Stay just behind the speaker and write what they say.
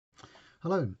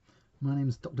Hello, my name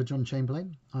is Dr. Jon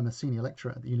Chamberlain. I'm a senior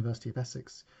lecturer at the University of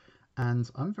Essex, and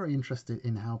I'm very interested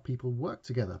in how people work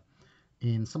together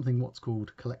in something what's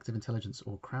called collective intelligence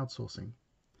or crowdsourcing.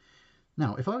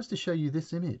 Now, if I was to show you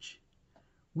this image,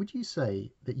 would you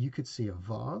say that you could see a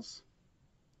vase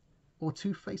or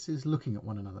two faces looking at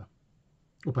one another?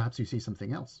 Or perhaps you see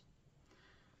something else.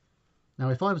 Now,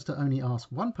 if I was to only ask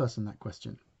one person that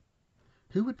question,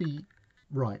 who would be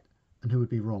right and who would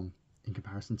be wrong in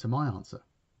comparison to my answer?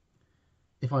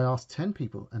 If I asked 10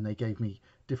 people and they gave me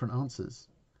different answers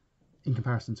in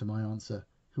comparison to my answer,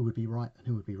 who would be right and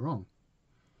who would be wrong?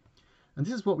 And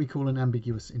this is what we call an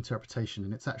ambiguous interpretation,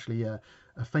 and it's actually a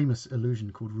famous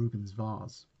illusion called Rubin's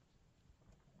vase.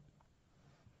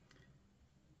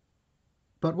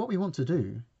 But what we want to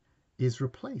do is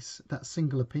replace that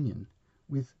single opinion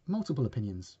with multiple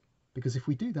opinions, because if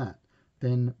we do that,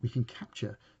 then we can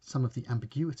capture some of the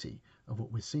ambiguity of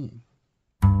what we're seeing.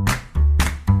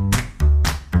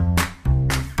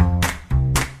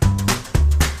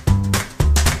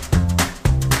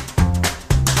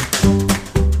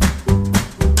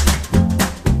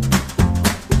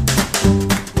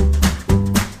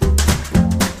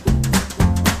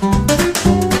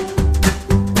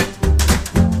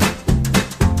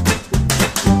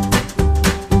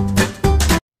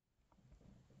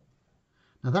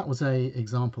 Now that was an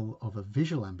example of a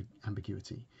visual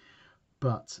ambiguity,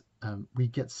 but we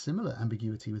get similar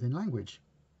ambiguity within language.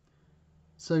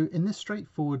 So in this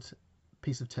straightforward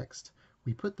piece of text,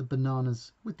 we put the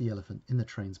bananas with the elephant in the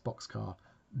train's boxcar.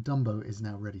 Dumbo is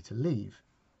now ready to leave.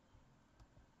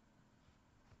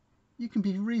 You can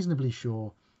be reasonably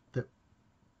sure that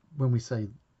when we say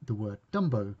the word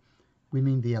Dumbo, we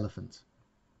mean the elephant,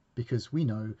 because we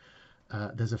know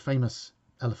there's a famous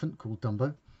elephant called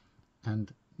Dumbo,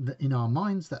 and in our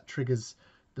minds that triggers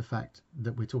the fact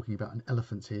that we're talking about an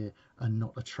elephant here and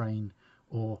not a train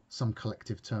or some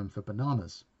collective term for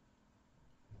bananas.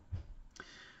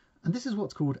 And this is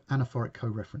what's called anaphoric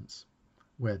co-reference,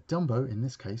 where Dumbo in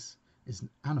this case is an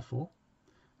anaphor,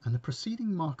 and the preceding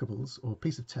markables or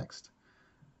piece of text,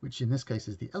 which in this case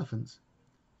is the elephant,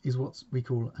 is what we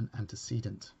call an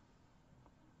antecedent.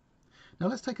 Now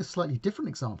let's take a slightly different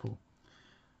example.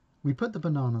 We put the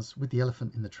bananas with the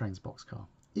elephant in the train's boxcar.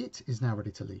 It is now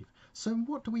ready to leave. So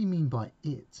what do we mean by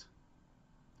it?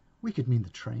 We could mean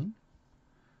the train.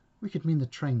 We could mean the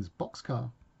train's boxcar.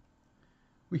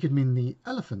 We could mean the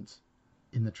elephant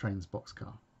in the train's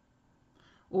boxcar.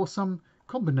 Or some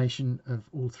combination of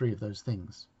all three of those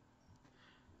things.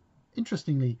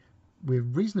 Interestingly, we're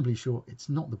reasonably sure it's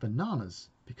not the bananas,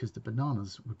 because the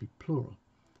bananas would be plural.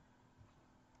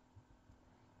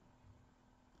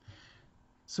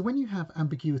 So when you have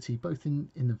ambiguity both in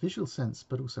the visual sense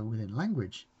but also within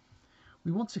language,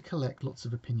 we want to collect lots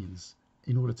of opinions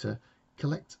in order to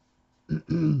collect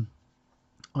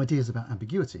ideas about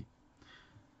ambiguity.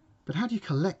 But how do you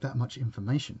collect that much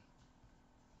information?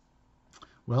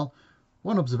 Well,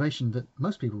 one observation that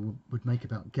most people would make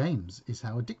about games is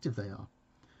how addictive they are.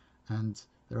 And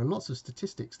there are lots of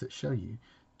statistics that show you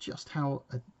just how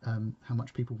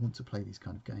much people want to play these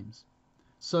kind of games.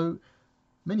 So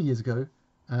many years ago,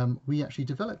 we actually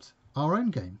developed our own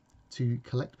game to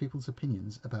collect people's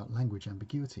opinions about language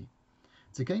ambiguity.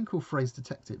 It's a game called Phrase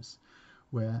Detectives,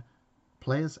 where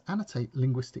players annotate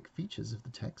linguistic features of the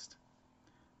text,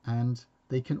 and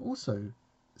they can also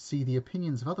see the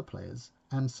opinions of other players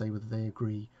and say whether they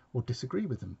agree or disagree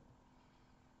with them.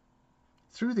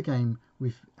 Through the game,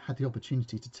 we've had the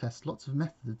opportunity to test lots of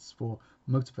methods for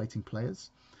motivating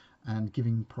players and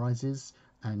giving prizes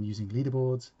and using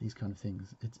leaderboards, these kind of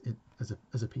things,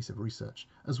 as a piece of research,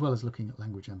 as well as looking at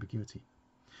language ambiguity.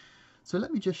 So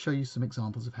let me just show you some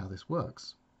examples of how this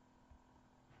works.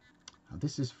 Now,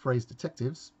 this is Phrase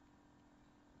Detectives,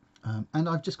 and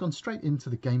I've just gone straight into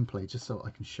the gameplay just so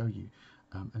I can show you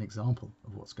an example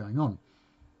of what's going on.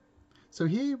 So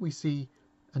here we see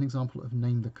an example of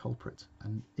Name the Culprit,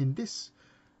 and in this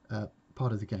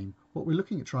part of the game, what we're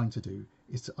looking at trying to do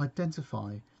is to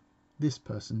identify this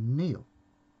person, Neil.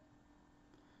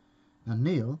 Now,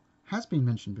 Neil has been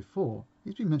mentioned before.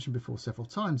 He's been mentioned before several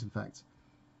times, in fact.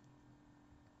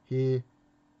 Here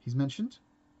he's mentioned,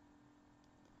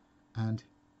 and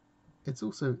it's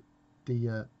also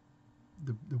the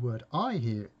word I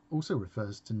here also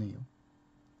refers to Neil.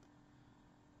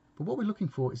 But what we're looking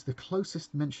for is the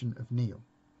closest mention of Neil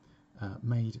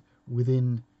made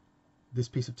within this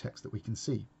piece of text that we can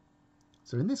see.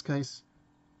 So in this case,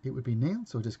 it would be Neil,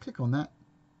 so I'll just click on that.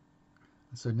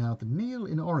 And so now the Neil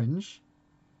in orange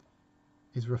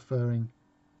is referring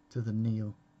to the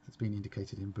Neil that's been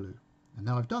indicated in blue. And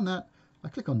now I've done that, I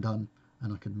click on Done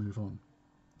and I can move on.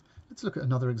 Let's look at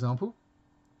another example.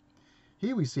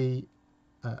 Here we see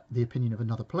the opinion of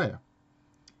another player,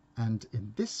 and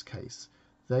in this case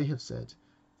they have said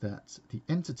that the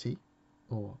entity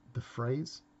or the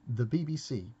phrase the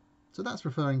BBC, so that's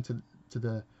referring to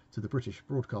the British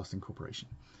Broadcasting Corporation,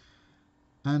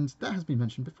 and that has been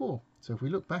mentioned before. So if we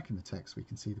look back in the text, we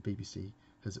can see the BBC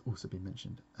has also been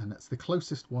mentioned, and that's the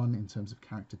closest one in terms of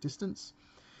character distance.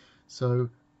 So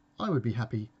I would be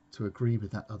happy to agree with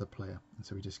that other player, and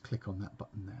so we just click on that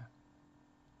button there.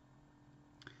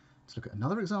 Let's look at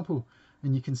another example,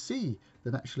 and you can see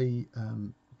that actually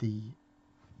the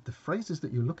phrases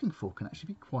that you're looking for can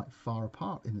actually be quite far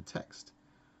apart in the text.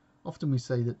 Often we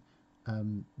say that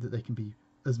that they can be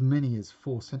as many as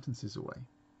 4 sentences away.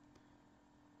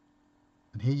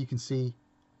 And here you can see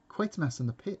Quatermass and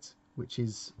the Pit, which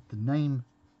is the name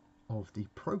of the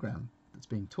program that's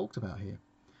being talked about here,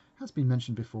 has been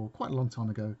mentioned before quite a long time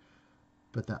ago,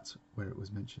 but that's where it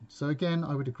was mentioned. So again,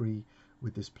 I would agree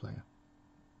with this player.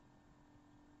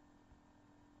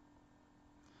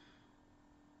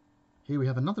 Here we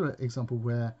have another example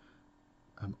where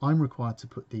I'm required to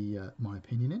put my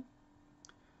opinion in.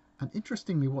 And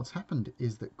interestingly, what's happened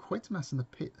is that Quatermass and the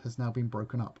Pit has now been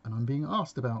broken up, and I'm being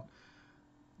asked about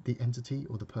the entity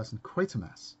or the person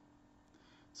Quatermass.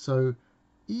 So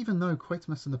even though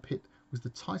Quatermass and the Pit was the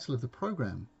title of the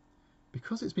program,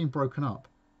 because it's been broken up,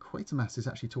 Quatermass is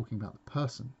actually talking about the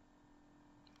person.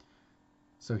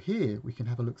 So here we can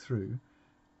have a look through,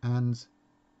 and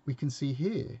we can see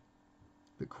here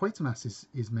that Quatermass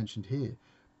is mentioned here,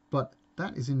 but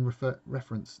that is in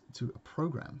reference to a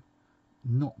program,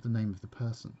 not the name of the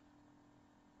person.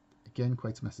 Again,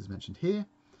 Quatermass is mentioned here,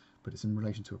 but it's in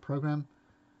relation to a program.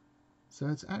 So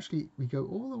it's actually, we go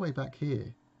all the way back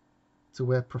here to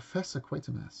where Professor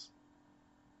Quatermass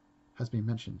has been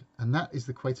mentioned, and that is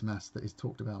the Quatermass that is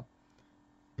talked about.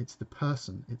 It's the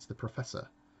person, it's the professor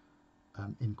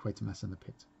in Quatermass and the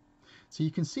Pit. So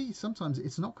you can see sometimes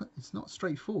it's not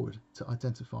straightforward to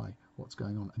identify what's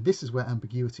going on, and this is where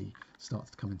ambiguity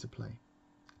starts to come into play.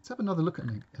 Let's have another look at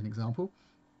an example.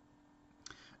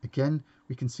 Again,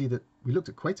 we can see that we looked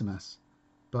at Quatermass,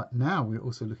 but now we're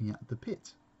also looking at the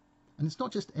Pit. And it's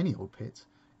not just any old pit,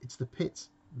 it's the pit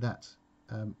that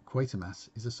Quatermass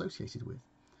is associated with.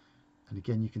 And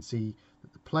again, you can see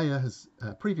that the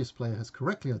previous player has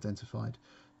correctly identified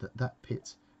that that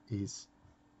pit is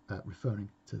referring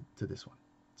to this one.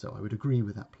 So I would agree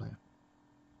with that player.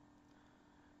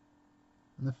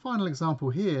 And the final example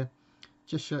here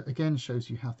just again shows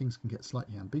you how things can get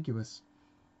slightly ambiguous.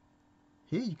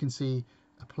 Here you can see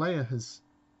a player has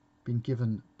been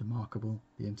given the markable,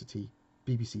 the entity,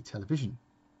 BBC Television.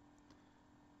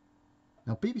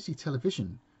 Now BBC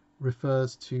Television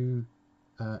refers to,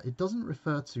 it doesn't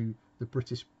refer to the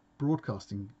British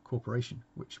Broadcasting Corporation,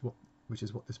 which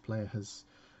is what this player has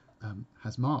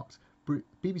marked.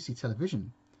 BBC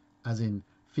Television, as in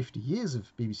 50 years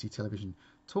of BBC Television,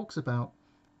 talks about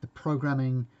the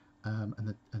programming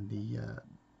and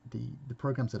the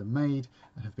programs that are made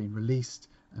and have been released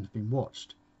and have been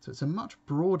watched. So it's a much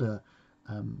broader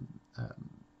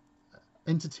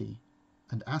entity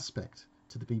and aspect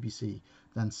to the BBC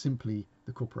than simply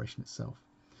the corporation itself.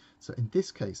 So in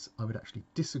this case, I would actually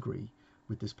disagree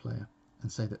with this player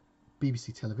and say that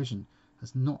BBC Television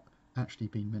has not actually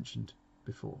been mentioned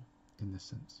before in this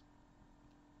sense.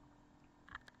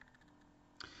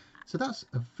 So that's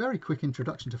a very quick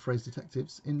introduction to phrase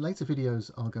detectives. In later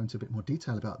videos, I'll go into a bit more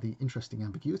detail about the interesting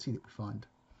ambiguity that we find.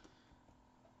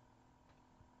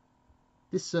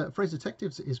 This Phrase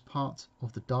Detectives is part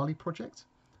of the DALI project,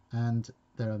 and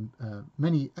there are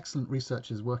many excellent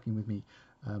researchers working with me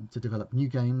to develop new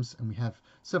games, and we have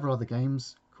several other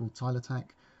games called Tile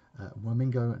Attack,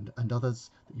 Womingo and others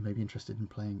that you may be interested in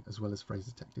playing, as well as Phrase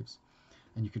Detectives.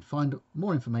 And you can find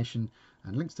more information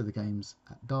and links to the games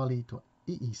at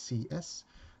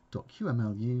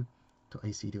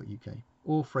dali.eecs.qmlu.ac.uk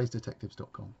or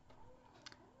phrasedetectives.com.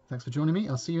 Thanks for joining me.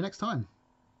 I'll see you next time.